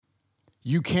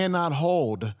You cannot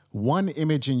hold one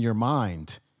image in your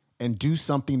mind and do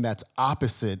something that's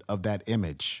opposite of that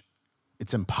image.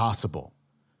 It's impossible.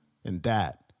 And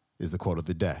that is the quote of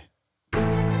the day.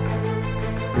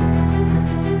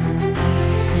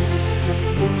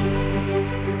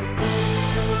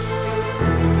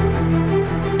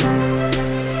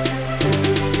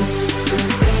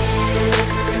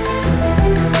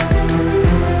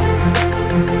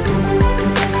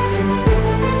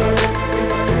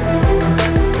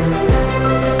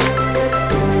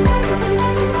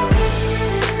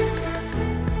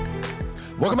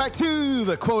 Welcome back to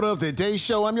the Quote of the Day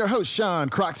Show. I'm your host, Sean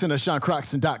Croxton of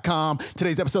SeanCroxton.com.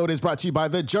 Today's episode is brought to you by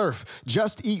The Jerf,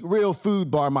 Just Eat Real Food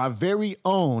Bar, my very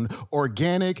own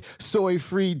organic,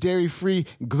 soy-free, dairy-free,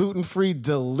 gluten-free,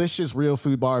 delicious real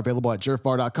food bar available at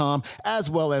jerfbar.com as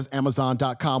well as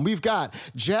amazon.com. We've got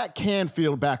Jack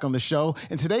Canfield back on the show,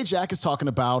 and today Jack is talking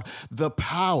about the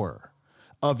power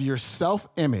of your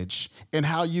self-image and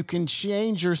how you can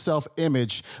change your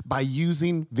self-image by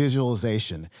using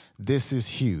visualization. This is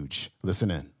huge.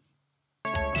 Listen in.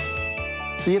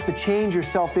 So you have to change your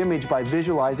self-image by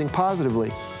visualizing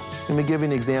positively. Let me give you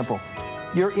an example.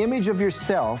 Your image of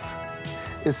yourself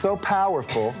is so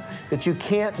powerful that you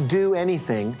can't do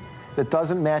anything that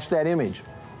doesn't match that image.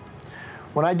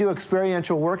 When I do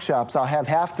experiential workshops, I'll have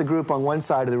half the group on one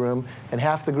side of the room and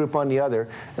half the group on the other,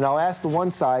 and I'll ask the one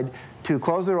side to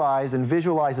close their eyes and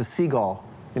visualize a seagull.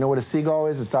 You know what a seagull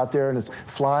is? It's out there and it's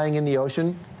flying in the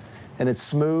ocean, and it's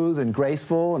smooth and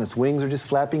graceful, and its wings are just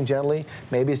flapping gently.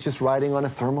 Maybe it's just riding on a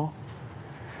thermal.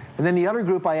 And then the other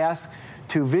group I ask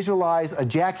to visualize a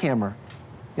jackhammer.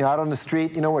 You know, out on the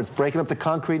street, you know, where it's breaking up the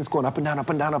concrete and it's going up and down, up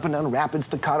and down, up and down, rapid,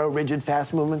 staccato, rigid,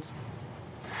 fast movements.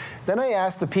 Then I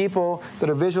ask the people that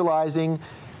are visualizing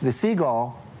the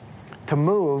seagull to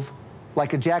move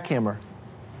like a jackhammer.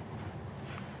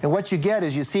 And what you get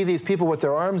is you see these people with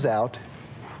their arms out,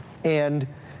 and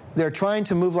they're trying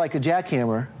to move like a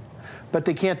jackhammer, but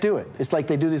they can't do it. It's like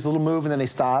they do this little move, and then they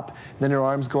stop, and then their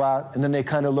arms go out, and then they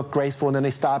kind of look graceful, and then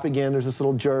they stop again. There's this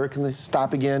little jerk, and they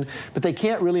stop again. But they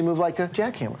can't really move like a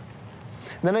jackhammer.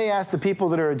 And then I ask the people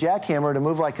that are a jackhammer to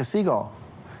move like a seagull.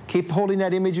 Keep holding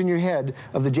that image in your head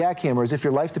of the jackhammer as if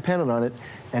your life depended on it,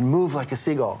 and move like a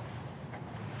seagull.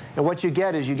 And what you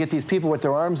get is you get these people with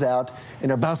their arms out, and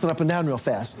they're bouncing up and down real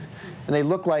fast. And they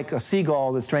look like a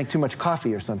seagull that's drank too much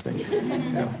coffee or something.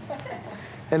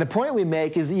 And the point we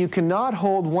make is that you cannot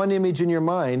hold one image in your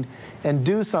mind and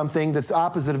do something that's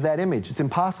opposite of that image. It's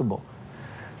impossible.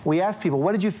 We ask people,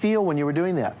 what did you feel when you were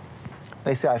doing that?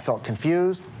 They say, I felt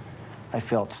confused. I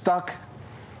felt stuck.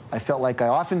 I felt like I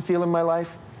often feel in my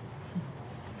life.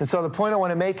 And so the point I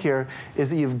want to make here is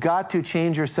that you've got to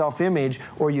change your self-image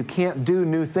or you can't do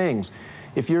new things.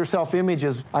 If your self-image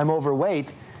is, I'm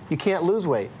overweight, you can't lose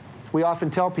weight. We often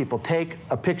tell people, take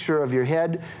a picture of your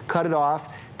head, cut it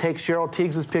off, take Cheryl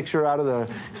Tiegs' picture out of the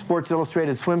Sports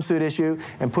Illustrated swimsuit issue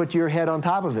and put your head on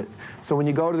top of it. So when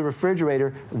you go to the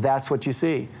refrigerator, that's what you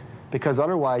see, because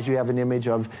otherwise you have an image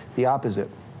of the opposite.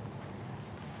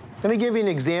 Let me give you an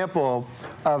example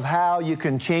of how you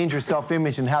can change your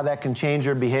self-image and how that can change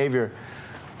your behavior.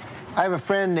 I have a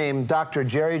friend named Dr.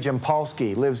 Jerry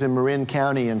Jampolsky, lives in Marin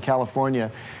County in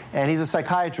California, and he's a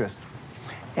psychiatrist.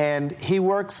 And he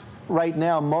works right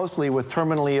now mostly with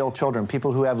terminally ill children,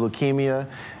 people who have leukemia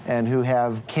and who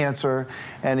have cancer.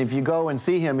 And if you go and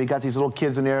see him, you got these little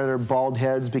kids in there, they're bald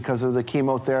heads because of the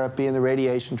chemotherapy and the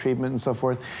radiation treatment and so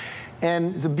forth.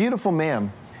 And he's a beautiful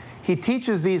man. He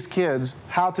teaches these kids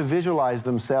how to visualize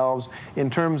themselves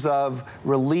in terms of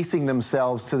releasing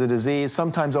themselves to the disease,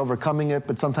 sometimes overcoming it,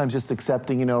 but sometimes just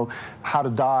accepting, you know, how to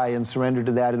die and surrender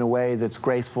to that in a way that's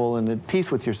graceful and at peace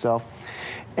with yourself.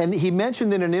 And he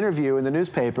mentioned in an interview in the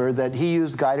newspaper that he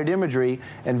used guided imagery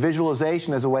and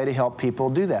visualization as a way to help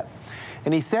people do that.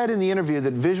 And he said in the interview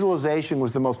that visualization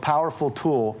was the most powerful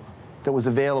tool that was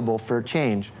available for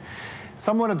change.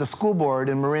 Someone at the school board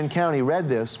in Marin County read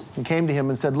this and came to him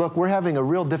and said, look, we're having a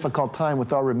real difficult time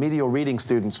with our remedial reading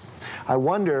students. I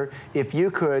wonder if you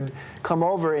could come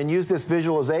over and use this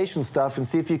visualization stuff and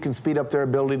see if you can speed up their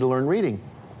ability to learn reading.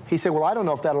 He said, well, I don't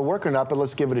know if that'll work or not, but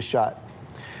let's give it a shot.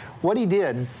 What he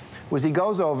did was he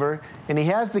goes over and he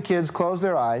has the kids close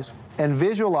their eyes and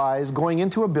visualize going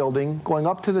into a building, going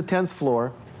up to the 10th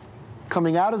floor,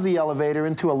 coming out of the elevator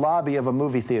into a lobby of a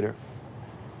movie theater.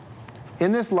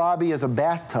 In this lobby is a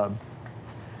bathtub.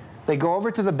 They go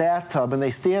over to the bathtub and they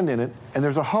stand in it, and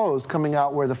there's a hose coming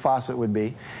out where the faucet would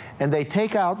be. And they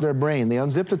take out their brain. They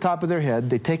unzip the top of their head,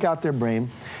 they take out their brain,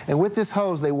 and with this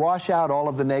hose they wash out all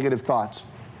of the negative thoughts.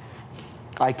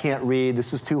 I can't read,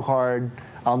 this is too hard,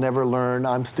 I'll never learn,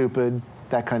 I'm stupid,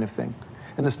 that kind of thing.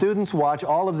 And the students watch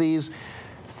all of these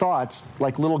thoughts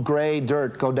like little gray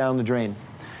dirt go down the drain.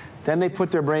 Then they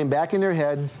put their brain back in their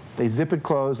head, they zip it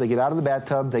closed, they get out of the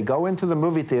bathtub, they go into the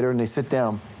movie theater and they sit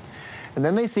down. And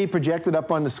then they see projected up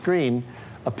on the screen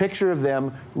a picture of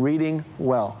them reading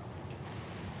well.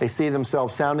 They see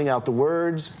themselves sounding out the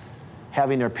words,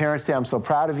 having their parents say, "I'm so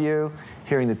proud of you,"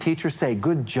 hearing the teacher say,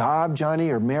 "Good job,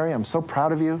 Johnny," or "Mary, I'm so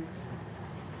proud of you."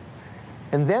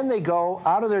 And then they go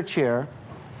out of their chair,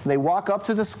 they walk up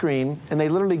to the screen, and they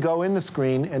literally go in the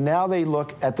screen, and now they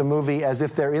look at the movie as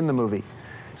if they're in the movie.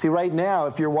 See, right now,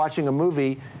 if you're watching a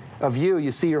movie of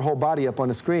you see your whole body up on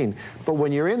the screen. But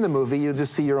when you're in the movie, you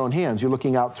just see your own hands. You're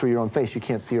looking out through your own face. You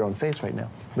can't see your own face right now.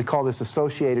 We call this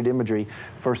associated imagery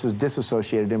versus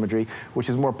disassociated imagery, which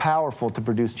is more powerful to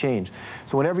produce change.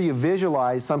 So whenever you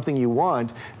visualize something you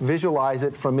want, visualize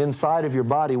it from inside of your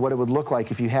body, what it would look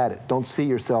like if you had it. Don't see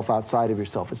yourself outside of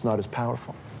yourself. It's not as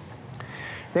powerful.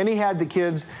 Then he had the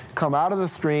kids come out of the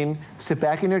screen, sit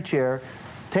back in their chair,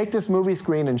 take this movie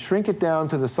screen and shrink it down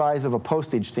to the size of a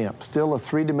postage stamp, still a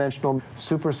three-dimensional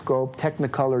Super Scope,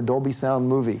 Technicolor, Dolby Sound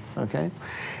movie, okay?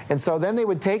 And so then they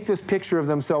would take this picture of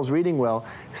themselves reading well,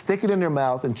 stick it in their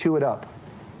mouth, and chew it up.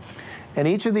 And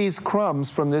each of these crumbs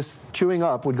from this chewing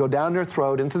up would go down their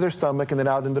throat, into their stomach, and then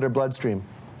out into their bloodstream.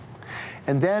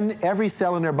 And then every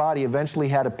cell in their body eventually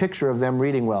had a picture of them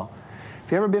reading well.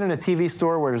 Have you ever been in a TV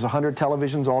store where there's 100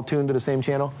 televisions all tuned to the same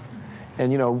channel?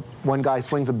 And, you know, one guy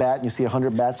swings a bat and you see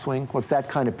 100 bats swing? What's that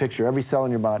kind of picture? Every cell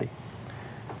in your body.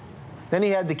 Then he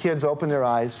had the kids open their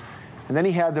eyes, and then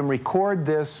he had them record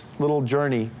this little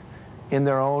journey in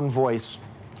their own voice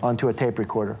onto a tape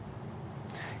recorder.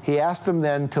 He asked them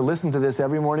then to listen to this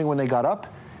every morning when they got up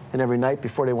and every night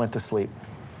before they went to sleep.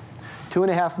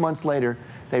 2.5 months later,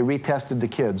 they retested the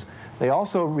kids. They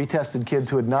also retested kids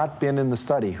who had not been in the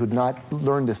study, who had not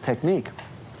learned this technique.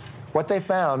 What they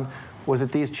found was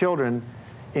that these children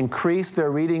increased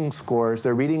their reading scores,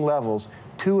 their reading levels,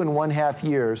 2.5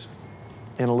 years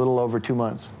in a little over 2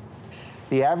 months.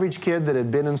 The average kid that had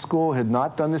been in school, had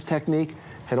not done this technique,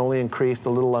 had only increased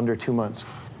a little under 2 months.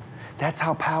 That's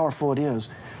how powerful it is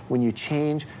when you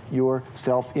change your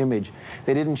self-image.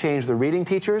 They didn't change the reading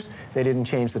teachers, they didn't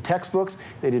change the textbooks,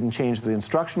 they didn't change the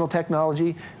instructional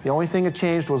technology. The only thing that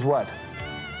changed was what?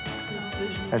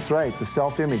 That's right, the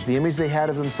self-image, the image they had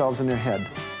of themselves in their head.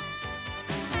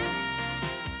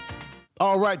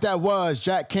 All right, that was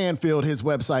Jack Canfield. His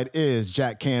website is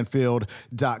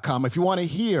jackcanfield.com. If you want to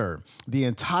hear the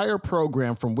entire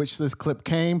program from which this clip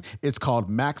came, it's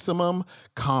called Maximum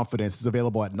Confidence. It's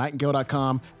available at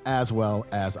nightingale.com as well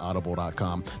as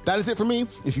audible.com. That is it for me.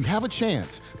 If you have a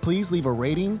chance, please leave a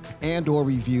rating and or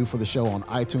review for the show on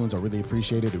iTunes. I really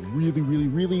appreciate it. It really, really,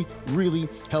 really, really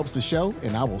helps the show,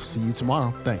 and I will see you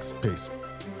tomorrow. Thanks. Peace.